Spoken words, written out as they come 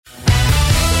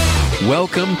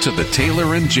Welcome to the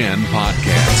Taylor and Jen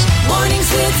podcast.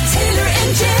 Mornings with Taylor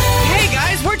and Jen. Hey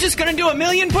guys, we're just gonna do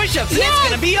 1,000,000 push-ups and it's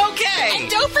gonna be okay. And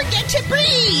don't forget to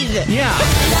breathe. Yeah.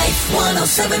 Life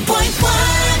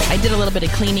 107.1. I did a little bit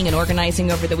of cleaning and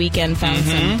organizing over the weekend. Found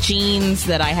some jeans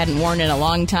that I hadn't worn in a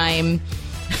long time.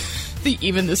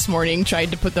 Even this morning,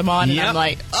 tried to put them on, and I'm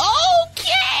like,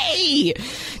 okay.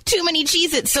 Too many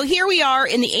Cheez-Its. So here we are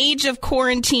in the age of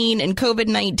quarantine and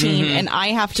COVID-19, and I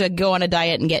have to go on a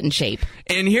diet and get in shape.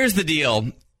 And here's the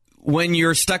deal. When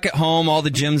you're stuck at home, all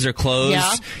the gyms are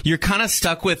closed, you're kind of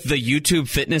stuck with the YouTube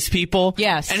fitness people.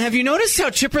 Yes. And have you noticed how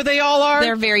chipper they all are?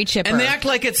 They're very chipper. And they act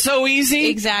like it's so easy.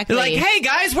 Exactly. They're like, hey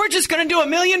guys, we're just going to do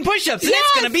 1,000,000 push-ups and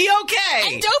it's going to be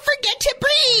okay. And don't forget to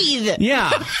breathe.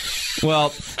 Yeah.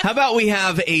 Well, how about we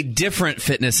have a different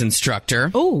fitness instructor?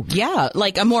 Oh, yeah.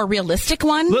 Like a more realistic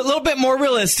one? A little bit more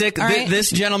realistic. All right. This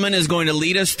gentleman is going to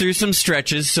lead us through some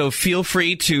stretches, so feel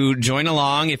free to join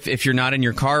along if you're not in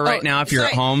your car right now, if you're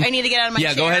at home. I need to get out of my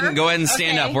chair. Yeah, go ahead and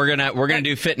stand up. We're gonna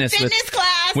do fitness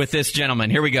class with this gentleman.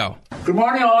 Here we go. Good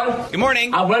morning, all. Good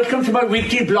morning. And welcome to my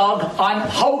weekly blog on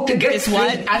how to get It's fit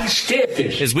what? and stay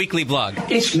fit. His weekly blog.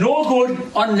 It's no good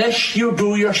unless you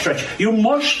do your stretch. You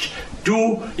must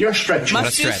do your stretch.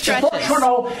 Must do stretch. The first one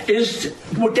now is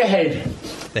with the head.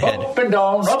 The head. Up and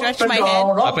down, Stretch up and my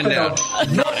down, head. up and down.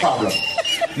 No problem.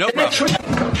 No The next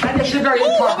problem. one, and this is very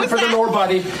important for the lower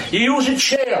body. You use a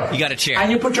chair. You got a chair.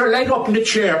 And you put your leg up in the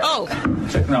chair. Oh,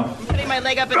 No. putting my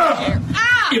leg up in the chair.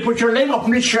 Ah! You put your leg up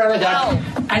in the chair like that, Ow.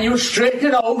 and you straighten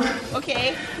it out,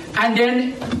 Okay. and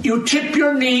then you tip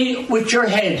your knee with your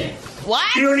head.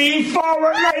 What? You lean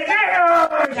forward like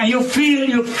that, and you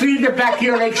feel the back of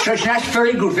your leg stretch. That's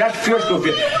very good. That feels good for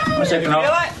you. 1 second now.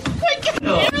 I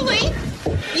can't really.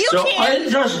 You So can't. I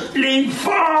just lean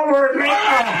forward like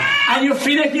that, and you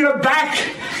feel it in your back,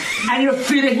 and you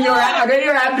feel it in your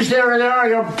abs there, or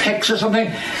your pecs or something,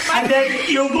 and then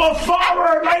you go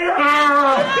forward like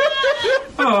that.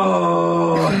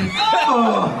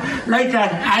 Like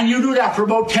that, and you do that for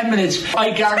about 10 minutes. I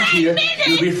guarantee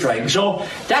you'll be fine. So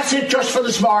that's it just for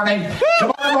this morning.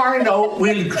 Tomorrow morning, though,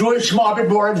 we'll do it small bit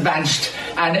more advanced,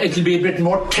 and it'll be a bit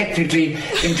more technically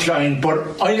inclined,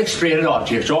 but I'll explain it all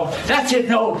to you. So that's it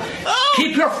now.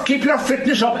 Keep your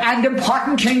fitness up, and the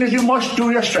important thing is you must do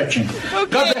your stretching.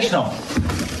 Okay. God bless now.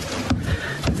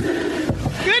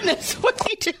 Goodness, what's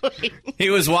he doing? He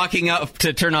was walking up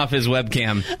to turn off his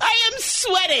webcam. I am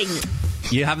sweating.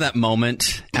 You have that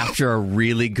moment after a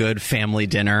really good family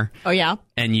dinner. Oh, yeah?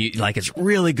 And you it's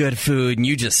really good food, and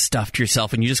you just stuffed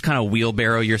yourself, and you just kind of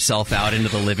wheelbarrow yourself out into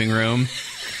the living room.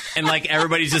 And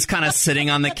everybody's just kind of sitting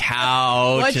on the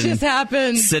couch. What and just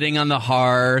happened? Sitting on the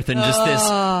hearth, and just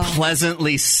this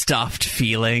pleasantly stuffed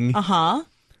feeling. Uh-huh.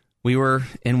 We were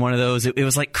in one of those. It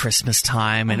was like Christmas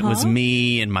time, and it was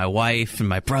me and my wife and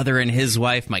my brother and his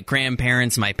wife, my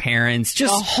grandparents, my parents, A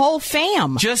whole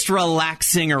fam. just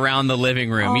relaxing around the living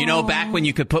room. You know, back when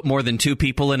you could put more than 2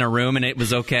 people in a room and it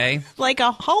was okay. Like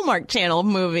a Hallmark Channel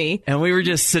movie. And we were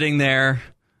just sitting there,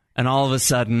 and all of a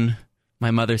sudden,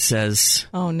 my mother says,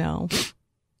 Oh, no.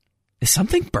 "Is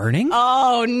something burning?"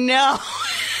 Oh, no.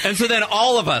 And so then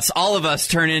all of us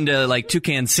turn into like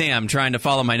Toucan Sam trying to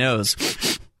follow my nose.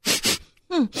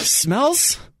 It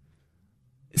smells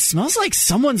like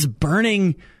someone's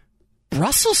burning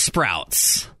Brussels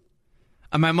sprouts.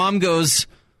 And my mom goes,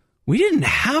 "We didn't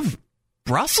have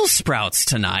Brussels sprouts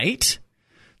tonight."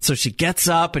 So she gets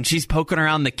up and she's poking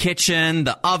around the kitchen.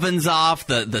 The oven's off.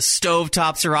 The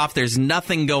stovetops are off. There's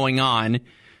nothing going on.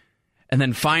 And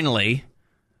then finally,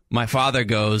 my father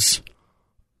goes,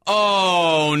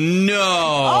 "Oh, no."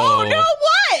 Oh, no,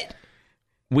 what?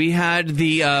 We had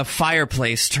the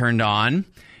fireplace turned on,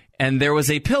 and there was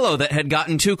a pillow that had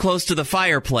gotten too close to the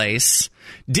fireplace.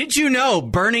 Did you know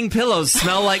burning pillows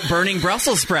smell like burning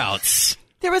Brussels sprouts?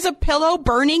 There was a pillow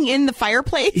burning in the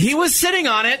fireplace? He was sitting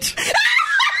on it,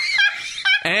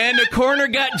 and a corner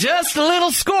got just a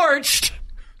little scorched.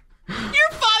 Your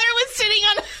father was sitting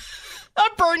on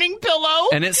a burning pillow?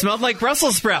 And it smelled like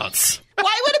Brussels sprouts.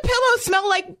 Why would a pillow smell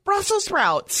like Brussels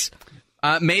sprouts?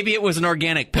 Maybe it was an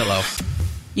organic pillow.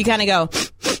 You kind of go,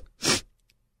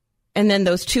 and then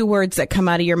those 2 words that come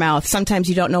out of your mouth, sometimes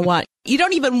you don't know what. You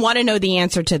don't even want to know the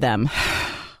answer to them.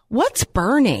 What's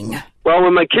burning? Well,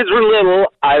 when my kids were little,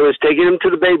 I was taking them to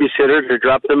the babysitter to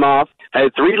drop them off. I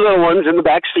had 3 little ones in the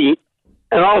back seat,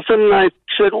 and all of a sudden I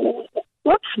said,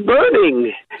 "What's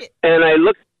burning?" And I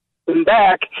looked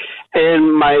back,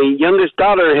 and my youngest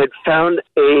daughter had found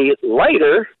a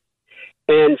lighter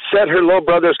and set her little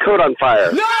brother's coat on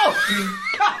fire. No!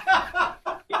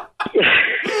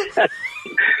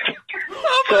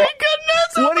 Oh, my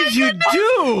goodness. What did you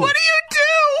do? What do you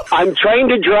do? I'm trying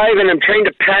to drive and I'm trying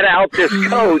to pad out this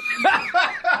coat,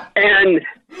 and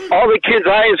all the kids'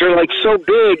 eyes are like so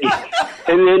big.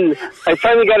 And then I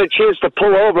finally got a chance to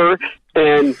pull over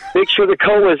and make sure the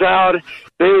coat was out.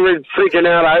 They were freaking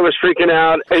out. I was freaking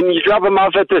out. And you drop them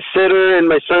off at the sitter, and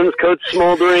my son's coat's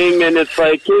smoldering, and it's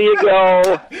like, here you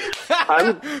go.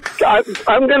 I'm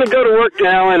going to go to work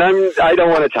now, and I don't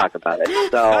want to talk about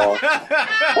it.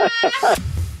 So.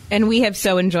 And we have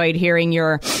so enjoyed hearing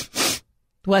your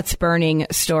what's burning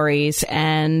stories.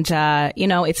 And,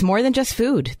 it's more than just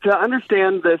food. To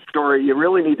understand this story, you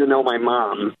really need to know my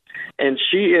mom. And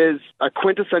she is a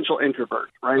quintessential introvert,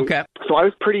 right? Okay. So I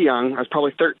was pretty young. I was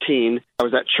probably 13. I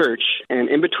was at church, and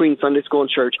in between Sunday school and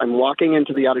church, I'm walking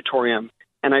into the auditorium,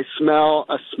 and I smell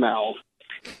a smell.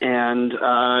 And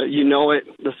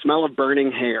the smell of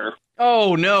burning hair.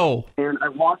 Oh, no. And I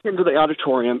walk into the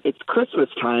auditorium. It's Christmas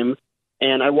time,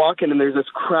 and I walk in, and there's this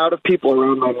crowd of people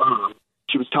around my mom.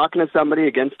 She was talking to somebody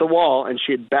against the wall, and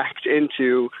she had backed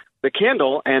into the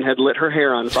candle and had lit her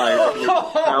hair on fire.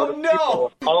 Oh,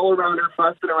 no. All around her,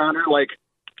 fussing around her, like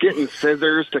getting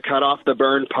scissors to cut off the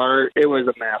burned part. It was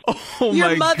a mess. Oh, Your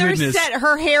my mother goodness. set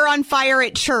her hair on fire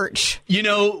at church. We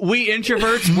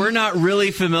introverts, we're not really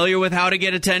familiar with how to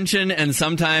get attention. And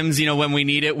sometimes, when we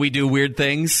need it, we do weird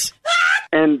things.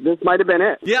 And this might have been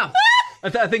it. Yeah.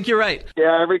 I think you're right.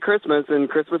 Yeah, every Christmas, and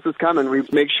Christmas is coming, we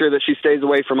make sure that she stays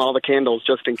away from all the candles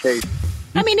just in case.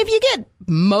 I mean, if you get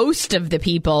most of the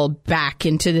people back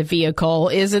into the vehicle,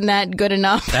 isn't that good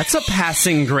enough? That's a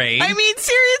passing grade. I mean,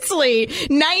 seriously,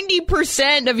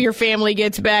 90% of your family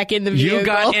gets back in the vehicle. You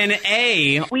got an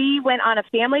A. We went on a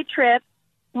family trip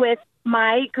with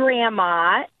my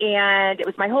grandma, and it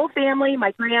was my whole family,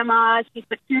 my grandma. She's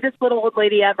the cutest little old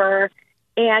lady ever.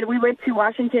 And we went to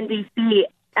Washington, D.C.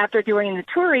 After doing the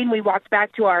touring. We walked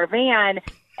back to our van,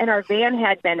 and our van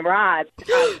had been robbed.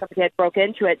 Somebody had broke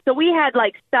into it. So we had,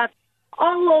 stuff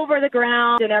all over the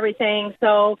ground and everything.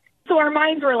 So our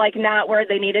minds were, not where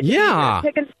they needed to be. We were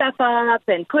picking stuff up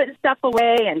and putting stuff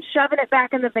away and shoving it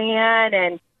back in the van.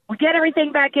 And we get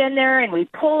everything back in there, and we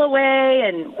pull away,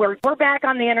 and we're back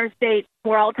on the interstate.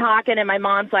 We're all talking, and my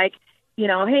mom's like,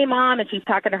 hey, Mom. And she's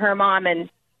talking to her mom, and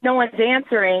no one's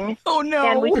answering. Oh, no.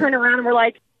 And we turn around, and we're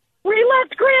like, we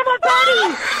left Grandma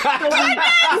Betty.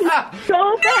 So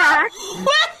we go back.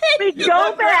 We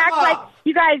go back.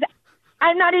 You guys,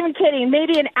 I'm not even kidding.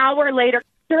 Maybe an hour later,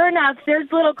 sure enough,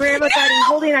 there's little Grandma Betty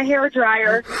holding a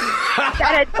hairdryer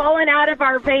that had fallen out of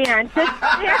our van, just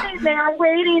standing there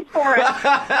waiting for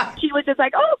us. She was just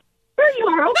like, oh, there you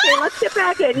are. Okay, let's get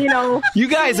back in, You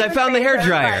guys, I found the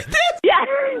hairdryer.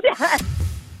 Yeah.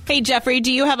 Hey, Jeffrey,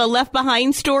 do you have a Left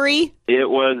Behind story? It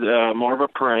was more of a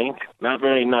prank. Not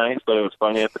very nice, but it was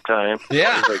funny at the time.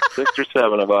 Yeah. There was 6 or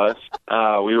 7 of us.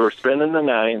 We were spending the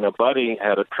night, and a buddy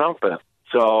had a trumpet.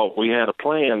 So we had a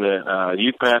plan that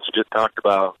youth pastor just talked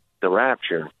about the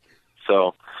rapture.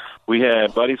 So we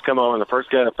had buddies come over, and the first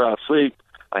guy that fell asleep,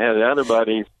 I had the other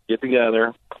buddies get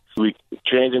together. We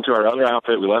changed into our other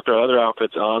outfit. We left our other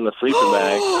outfits on the sleeping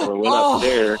bag, and we went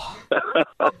upstairs.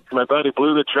 My buddy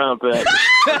blew the trumpet.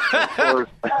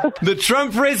 The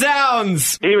trump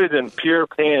resounds. He was in pure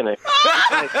panic.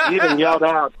 He even yelled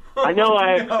out, I know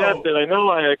I accepted. I know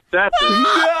I accepted.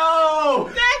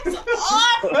 No! That's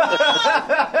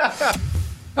awesome!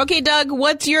 Okay, Doug,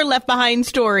 what's your Left Behind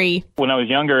story? When I was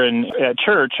younger and at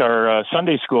church, our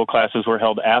Sunday school classes were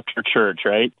held after church,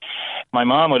 right? My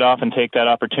mom would often take that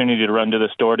opportunity to run to the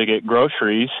store to get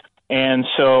groceries. And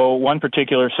so one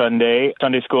particular Sunday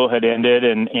school had ended,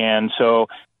 and so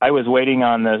I was waiting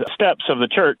on the steps of the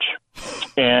church.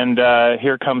 And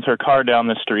here comes her car down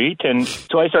the street. And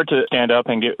so I start to stand up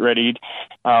and get ready,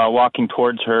 walking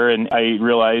towards her, and I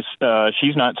realize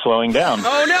she's not slowing down.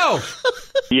 Oh, no!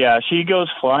 Yeah, she goes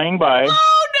flying by.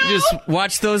 Oh, no! Just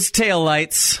watch those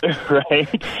taillights.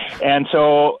 Right. And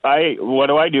so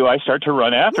what do? I start to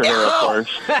run after her, of course.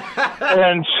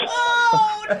 And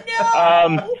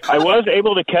I was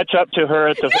able to catch up to her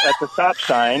at the stop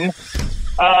sign.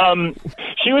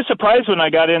 She was surprised when I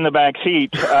got in the back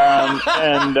seat,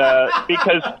 and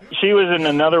because she was in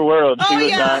another world. She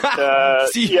was not.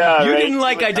 See, you didn't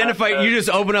identify. You just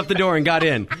opened up the door and got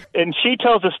in. And she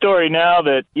tells a story now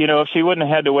that if she wouldn't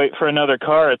have had to wait for another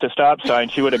car at the stop sign,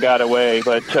 she would have got away.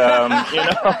 But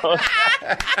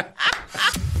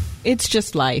It's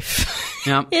just life.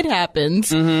 Yep. It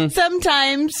happens. Mm-hmm.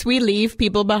 Sometimes we leave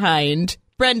people behind.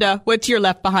 Brenda, what's your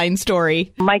Left Behind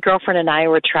story? My girlfriend and I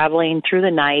were traveling through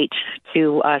the night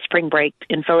to spring break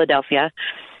in Philadelphia,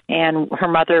 and her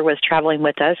mother was traveling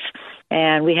with us.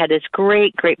 And we had this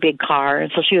great, great big car.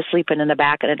 And so she was sleeping in the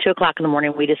back. And at 2 o'clock in the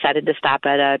morning, we decided to stop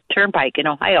at a turnpike in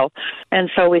Ohio.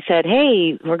 And so we said,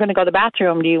 hey, we're going to go to the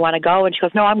bathroom. Do you want to go? And she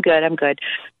goes, no, I'm good.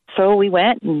 So we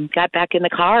went and got back in the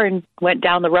car and went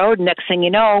down the road. Next thing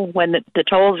you know, when the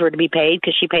tolls were to be paid,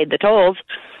 because she paid the tolls,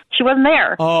 she wasn't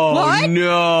there. Oh, What?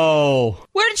 no.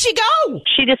 Where did she go?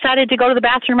 She decided to go to the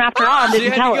bathroom after all and She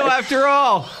didn't had tell to go us. after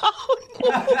all.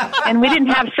 And we didn't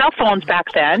have cell phones back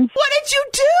then. What did you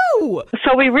do?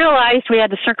 So we realized we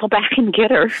had to circle back and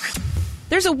get her.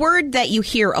 There's a word that you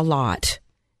hear a lot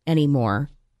anymore.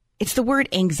 It's the word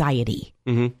anxiety.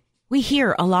 Mm-hmm. We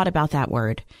hear a lot about that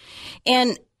word.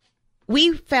 And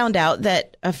we found out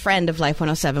that a friend of Life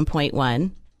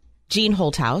 107.1, Jean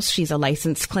Holthouse, she's a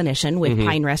licensed clinician with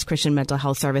Pine Rest Christian Mental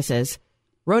Health Services,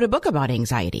 wrote a book about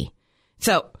anxiety.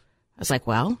 So I was like,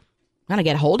 well, I'm going to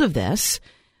get hold of this.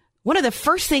 One of the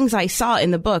first things I saw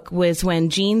in the book was when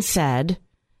Jean said,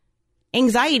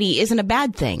 anxiety isn't a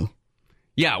bad thing.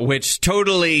 Yeah, which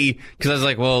totally, because I was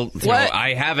like, well, you know,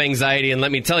 I have anxiety, and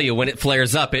let me tell you, when it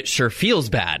flares up, it sure feels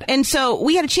bad. And so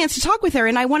we had a chance to talk with her,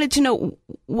 and I wanted to know,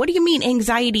 what do you mean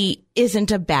anxiety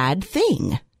isn't a bad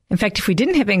thing? In fact, if we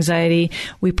didn't have anxiety,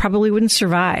 we probably wouldn't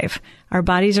survive. Our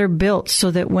bodies are built so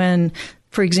that when,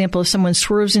 for example, if someone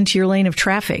swerves into your lane of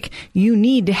traffic, you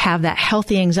need to have that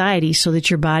healthy anxiety so that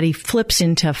your body flips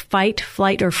into fight,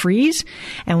 flight, or freeze.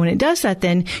 And when it does that,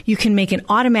 then you can make an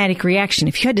automatic reaction.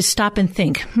 If you had to stop and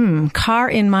think, car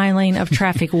in my lane of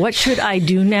traffic, what should I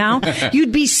do now?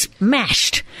 You'd be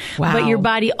smashed. Wow. But your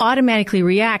body automatically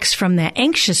reacts from that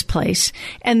anxious place.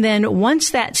 And then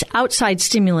once that outside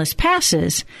stimulus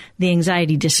passes, the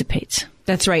anxiety dissipates.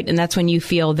 That's right. And that's when you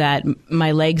feel that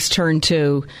my legs turn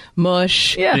to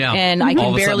mush. Yeah. And I can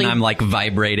all of barely. a sudden, I'm like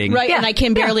vibrating. Right. And I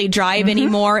can barely drive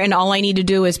anymore. And all I need to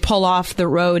do is pull off the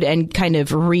road and kind of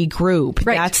regroup.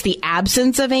 Right. That's the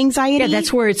absence of anxiety. Yeah,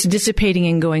 that's where it's dissipating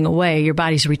and going away. Your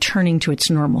body's returning to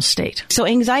its normal state. So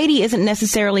anxiety isn't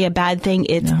necessarily a bad thing.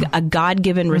 It's a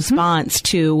God-given response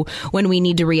to when we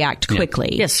need to react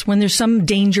quickly. Yes, when there's some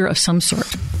danger of some sort.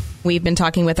 We've been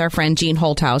talking with our friend Jean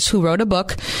Holthouse, who wrote a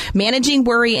book, Managing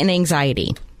Worry and Anxiety.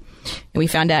 And we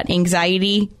found out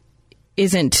anxiety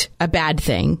isn't a bad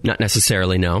thing. Not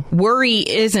necessarily, no. Worry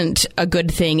isn't a good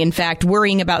thing. In fact,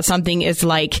 worrying about something is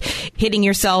like hitting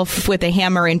yourself with a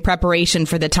hammer in preparation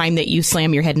for the time that you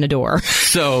slam your head in a door.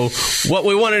 So what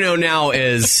we want to know now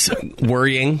is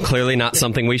worrying, clearly not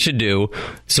something we should do.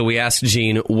 So we asked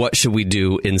Jean, what should we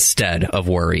do instead of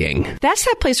worrying? That's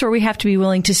that place where we have to be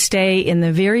willing to stay in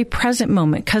the very present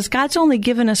moment, because God's only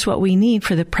given us what we need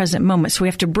for the present moment. So we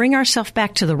have to bring ourselves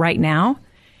back to the right now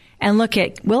and look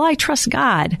at, will I trust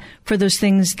God for those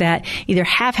things that either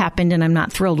have happened and I'm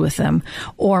not thrilled with them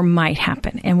or might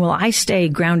happen? And will I stay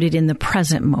grounded in the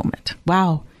present moment?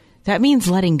 Wow. That means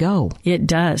letting go. It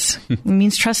does. It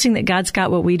means trusting that God's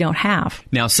got what we don't have.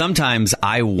 Now, sometimes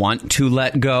I want to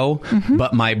let go,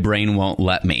 but my brain won't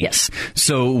let me. Yes.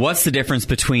 So what's the difference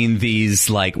between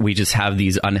these, like, we just have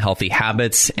these unhealthy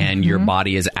habits and your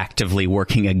body is actively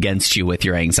working against you with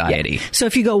your anxiety? Yeah. So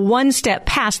if you go one step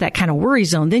past that kind of worry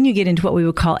zone, then you get into what we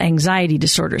would call anxiety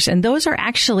disorders. And those are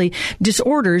actually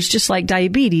disorders, just like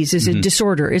diabetes is a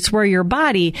disorder. It's where your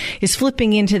body is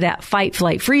flipping into that fight,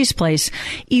 flight, freeze place,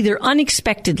 either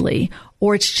unexpectedly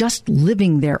or it's just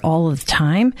living there all of the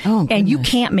time, and you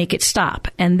can't make it stop.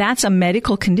 And that's a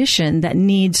medical condition that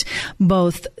needs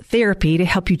both therapy to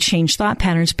help you change thought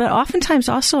patterns, but oftentimes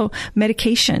also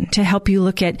medication to help you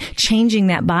look at changing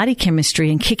that body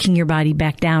chemistry and kicking your body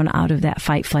back down out of that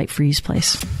fight, flight, freeze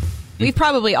place. We've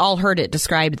probably all heard it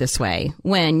described this way.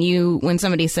 When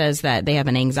somebody says that they have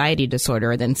an anxiety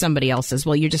disorder, then somebody else says,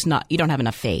 well, you don't have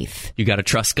enough faith. You got to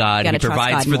trust God. He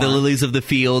provides for the lilies of the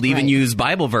field, even use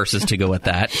Bible verses to go with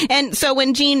that. And so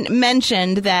when Jean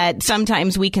mentioned that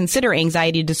sometimes we consider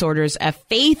anxiety disorders a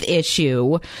faith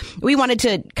issue, we wanted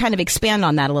to kind of expand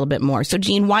on that a little bit more. So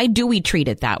Jean, why do we treat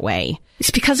it that way? It's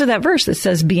because of that verse that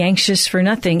says, be anxious for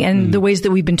nothing, and the ways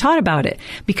that we've been taught about it.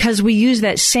 Because we use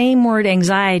that same word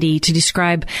anxiety to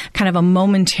describe kind of a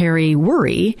momentary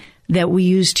worry that we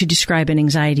use to describe an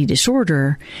anxiety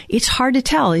disorder. It's hard to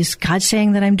tell. Is God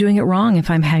saying that I'm doing it wrong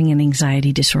if I'm having an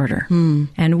anxiety disorder?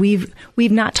 And we've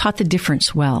not taught the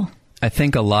difference well. I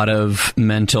think a lot of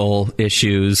mental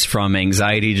issues, from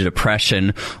anxiety to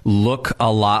depression, look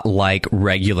a lot like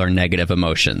regular negative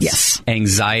emotions. Yes.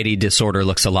 Anxiety disorder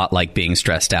looks a lot like being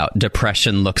stressed out.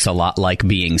 Depression looks a lot like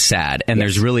being sad. And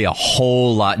there's really a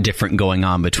whole lot different going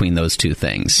on between those two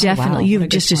things. Definitely. Wow, You've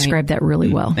just described that really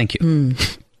well. Thank you.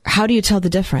 How do you tell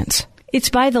the difference? It's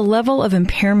by the level of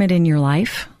impairment in your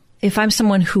life if I'm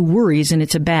someone who worries and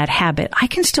it's a bad habit, I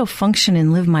can still function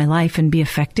and live my life and be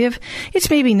effective. It's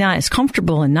maybe not as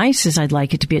comfortable and nice as I'd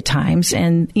like it to be at times.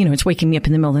 And, it's waking me up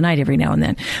in the middle of the night every now and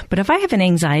then. But if I have an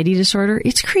anxiety disorder,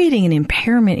 it's creating an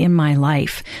impairment in my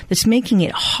life that's making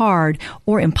it hard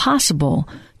or impossible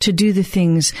to do the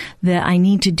things that I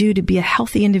need to do to be a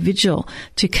healthy individual,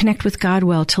 to connect with God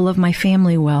well, to love my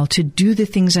family well, to do the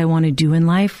things I want to do in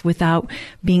life without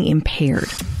being impaired.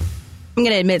 I'm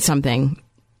going to admit something.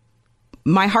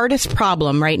 My hardest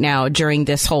problem right now during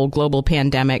this whole global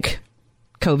pandemic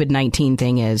COVID-19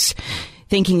 thing is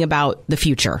thinking about the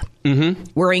future,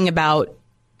 worrying about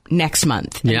next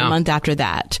month and the month after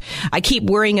that. I keep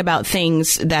worrying about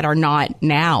things that are not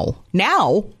now.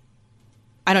 Now,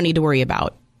 I don't need to worry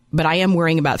about, but I am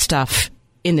worrying about stuff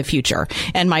in the future.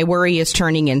 And my worry is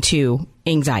turning into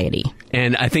anxiety.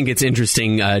 And I think it's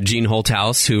interesting, Jean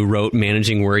Holthaus, who wrote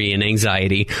Managing Worry and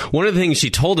Anxiety, one of the things she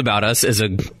told about us as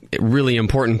a really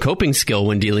important coping skill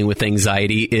when dealing with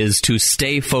anxiety is to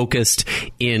stay focused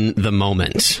in the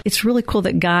moment. It's really cool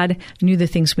that God knew the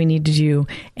things we need to do,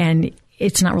 and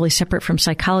it's not really separate from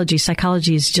psychology.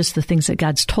 Psychology is just the things that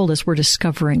God's told us. We're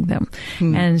discovering them.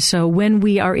 And so when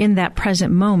we are in that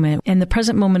present moment, and the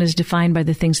present moment is defined by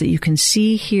the things that you can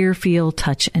see, hear, feel,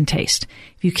 touch, and taste.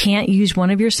 If you can't use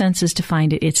one of your senses to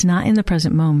find it, it's not in the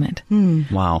present moment.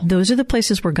 Wow. Those are the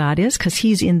places where God is, because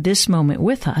he's in this moment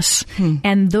with us.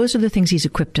 And those are the things he's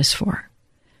equipped us for.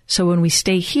 So when we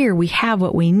stay here, we have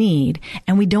what we need,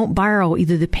 and we don't borrow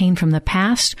either the pain from the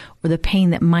past or the pain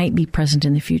that might be present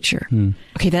in the future.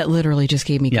 Okay, that literally just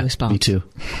gave me goosebumps. Me too.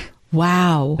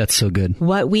 Wow. That's so good.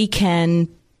 What we can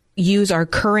use our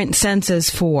current senses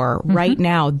for right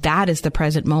now, that is the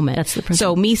present moment. That's the present.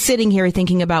 So me sitting here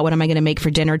thinking about what am I going to make for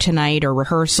dinner tonight or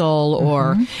rehearsal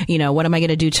or, what am I going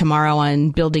to do tomorrow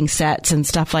on building sets and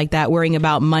stuff like that, worrying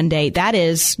about Monday, that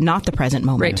is not the present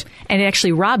moment. Right. And it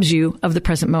actually robs you of the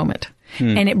present moment.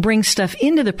 And it brings stuff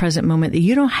into the present moment that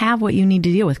you don't have what you need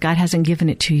to deal with. God hasn't given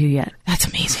it to you yet. That's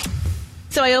amazing.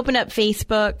 So I open up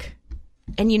Facebook,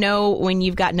 and when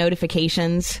you've got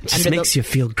notifications. It just makes you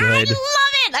feel good. I love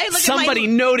it. I look Somebody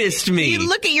noticed me. You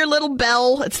look at your little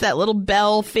bell. It's that little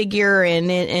bell figure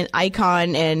and an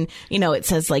icon, and it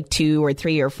says like 2 or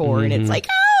 3 or 4, and it's like,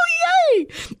 oh yay!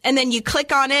 And then you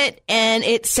click on it, and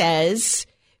it says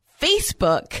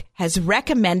Facebook has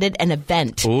recommended an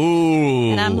event.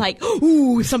 Ooh. And I'm like,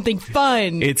 ooh, something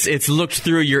fun. It's looked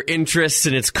through your interests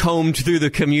and it's combed through the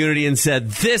community and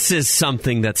said, this is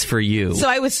something that's for you. So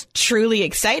I was truly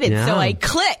excited. Yeah. So I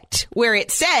clicked where it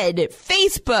said,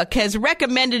 Facebook has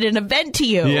recommended an event to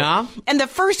you. Yeah. And the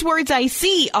first words I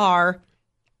see are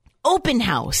open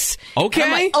house. Okay.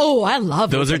 I'm like, oh, I love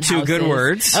those open are 2 houses. good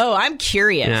words. Oh, I'm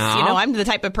curious. Yeah. I'm the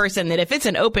type of person that if it's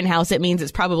an open house, it means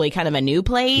it's probably kind of a new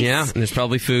place. Yeah, and there's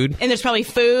probably food. And there's probably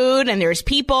food, and there's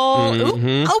people.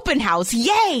 Ooh, open house,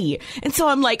 yay! And so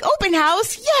I'm like, open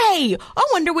house, yay! I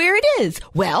wonder where it is.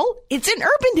 Well, it's in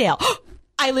Urbandale.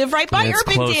 I live right by It's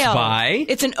Urbandale. close by.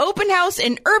 It's an open house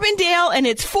in Urbandale, and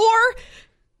it's for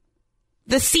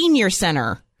the senior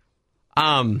center.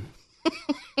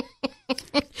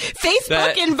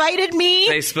 Facebook invited me.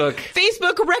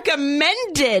 Facebook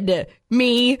recommended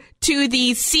me to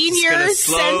the senior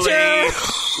center.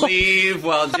 Leave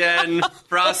while Jen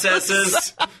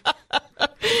processes.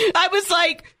 I was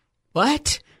like,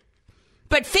 what?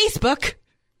 But Facebook,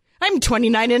 I'm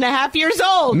 29 and a half years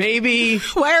old. Maybe.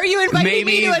 Why are you inviting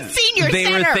me to a senior they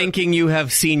center? They were thinking you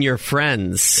have senior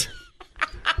friends.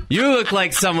 You look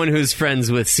like someone who's friends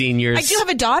with seniors. I do have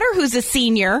a daughter who's a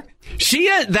senior.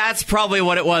 That's probably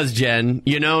what it was, Jen.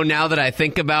 Now that I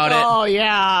think about it. Oh,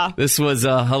 yeah. This was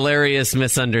a hilarious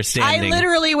misunderstanding. I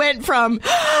literally went from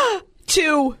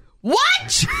to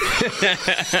what?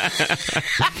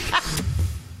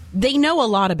 They know a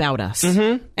lot about us.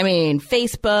 I mean,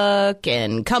 Facebook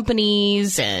and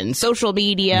companies and social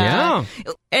media. Yeah.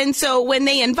 And so when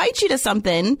they invite you to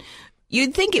something,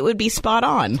 you'd think it would be spot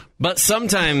on. But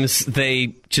sometimes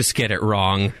they just get it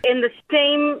wrong. In the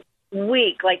same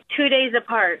week, like 2 days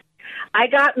apart, I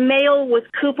got mail with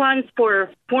coupons for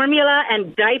formula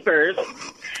and diapers.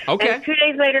 Okay. And 2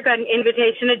 days later, got an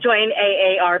invitation to join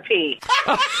AARP.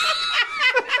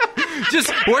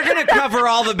 We're going to cover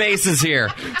all the bases here.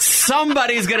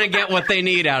 Somebody's going to get what they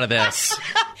need out of this.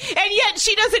 And yet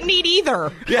she doesn't need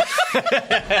either.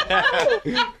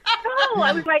 No,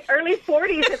 I was like early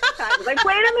 40s at the time. I was like,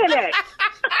 wait a minute.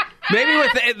 Maybe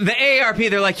with the AARP,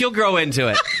 they're like, you'll grow into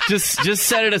it. Just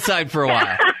set it aside for a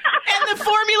while. And the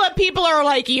formula people are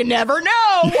like, you never know.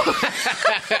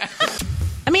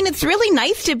 I mean, it's really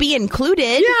nice to be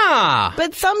included. Yeah.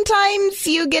 But sometimes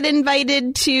you get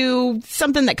invited to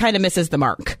something that kind of misses the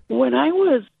mark. When I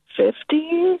was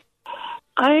 50,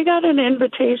 I got an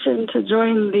invitation to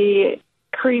join the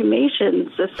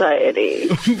Cremation Society.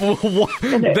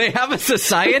 They have a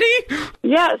society?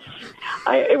 Yes.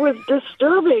 It was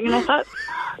disturbing, and I thought,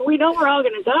 we know we're all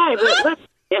going to die, but let's,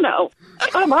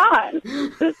 come on.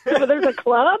 There's a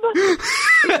club?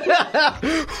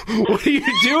 What do you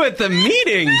do at the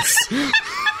meetings?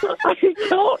 I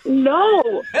don't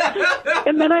know.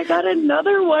 And then I got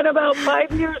another one about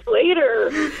 5 years later,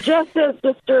 just as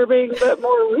disturbing, but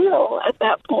more real at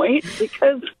that point,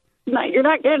 because you're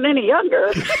not getting any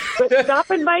younger. But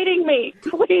stop inviting me,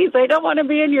 please. I don't want to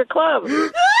be in your club.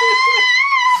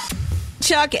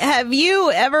 Chuck, have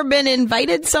you ever been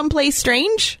invited someplace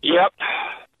strange? Yep.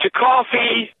 To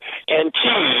coffee and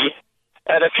tea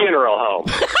at a funeral home.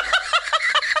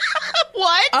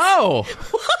 What? Oh.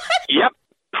 What? Yep.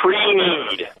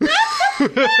 Pre-need.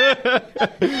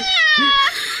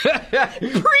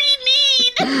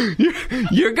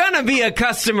 Pre-need. You're going to be a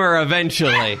customer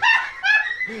eventually.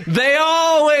 They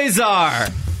always are.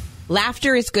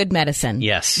 Laughter is good medicine.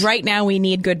 Yes. Right now we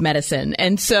need good medicine.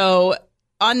 And so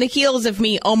on the heels of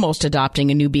me almost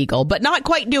adopting a new beagle, but not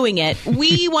quite doing it,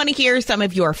 we want to hear some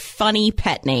of your funny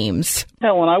pet names.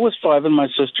 Yeah, when I was 5 and my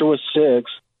sister was 6,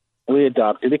 we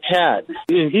adopted a cat.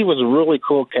 He was a really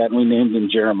cool cat, and we named him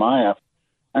Jeremiah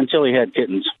until he had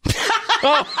kittens.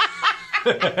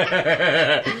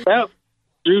 That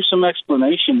drew some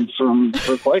explanation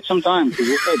for quite some time, because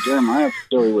this guy Jeremiah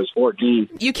until he was 14.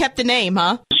 You kept the name,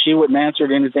 huh? She wouldn't answer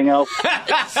to anything else.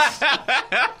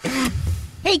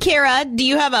 Hey, Kara, do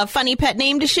you have a funny pet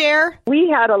name to share? We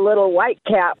had a little white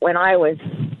cat when I was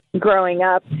growing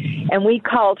up, and we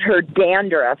called her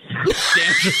Dandruff.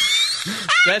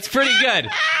 That's pretty good.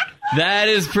 That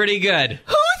is pretty good.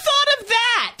 Who thought of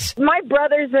that? My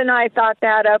brothers and I thought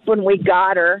that up when we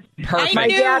got her. Perfect. My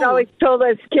dad always told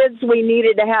us kids we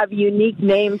needed to have unique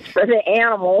names for the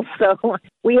animals, so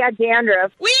we had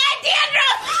Dandruff. We had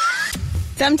Dandruff!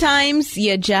 Sometimes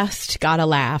you just gotta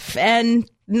laugh, and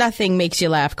nothing makes you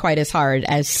laugh quite as hard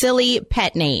as silly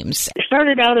pet names. It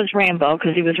started out as Rambo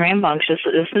because he was rambunctious.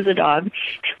 This is a dog.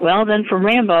 Well, then from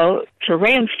Rambo to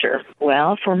Ramster.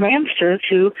 Well, from Ramster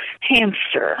to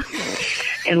Hamster.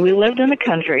 And we lived in the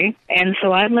country, and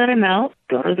so I'd let him out,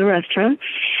 go to the restroom,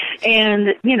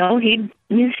 and, he'd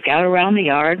scout around the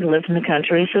yard and live in the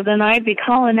country. So then I'd be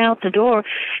calling out the door,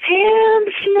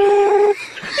 Hamster,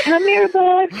 come here,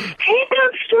 bud,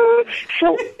 Hamster.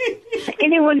 So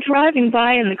anyone driving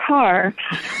by in the car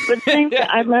would think that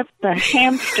I left the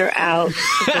hamster out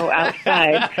to go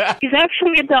outside. He's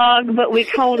actually a dog, but we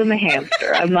called him a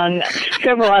hamster, among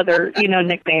several other,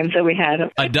 nicknames that we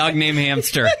had. A dog named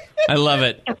Hamster. I love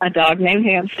it. A dog named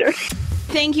Hamster.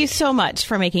 Thank you so much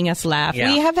for making us laugh.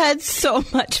 Yeah. We have had so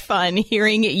much fun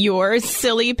hearing your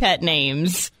silly pet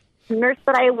names. The nurse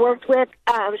that I worked with,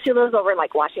 she lives over in,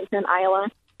 Washington, Iowa.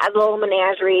 Has a little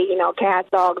menagerie, cats,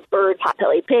 dogs, birds,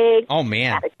 potbelly pigs. Oh,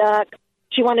 man. Had a duck.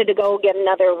 She wanted to go get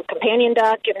another companion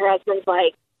duck, and her husband's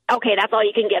like, okay, that's all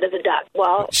you can get is a duck.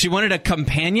 Well, she wanted a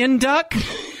companion duck?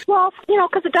 Well,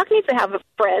 because a duck needs to have a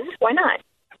friend. Why not?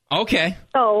 Okay.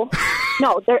 So,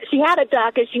 she had a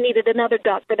duck, and she needed another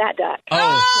duck for that duck.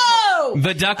 Oh!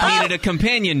 The duck needed a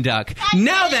companion duck.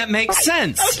 Now that makes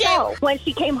sense. Okay. So, when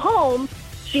she came home,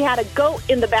 she had a goat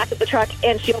in the back of the truck,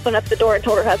 and she opened up the door and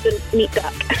told her husband, meet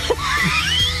duck.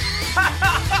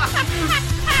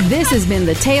 This has been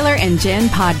the Taylor and Jen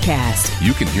podcast.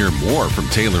 You can hear more from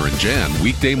Taylor and Jen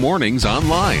weekday mornings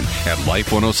online at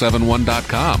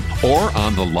life1071.com or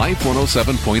on the Life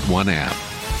 107.1 app.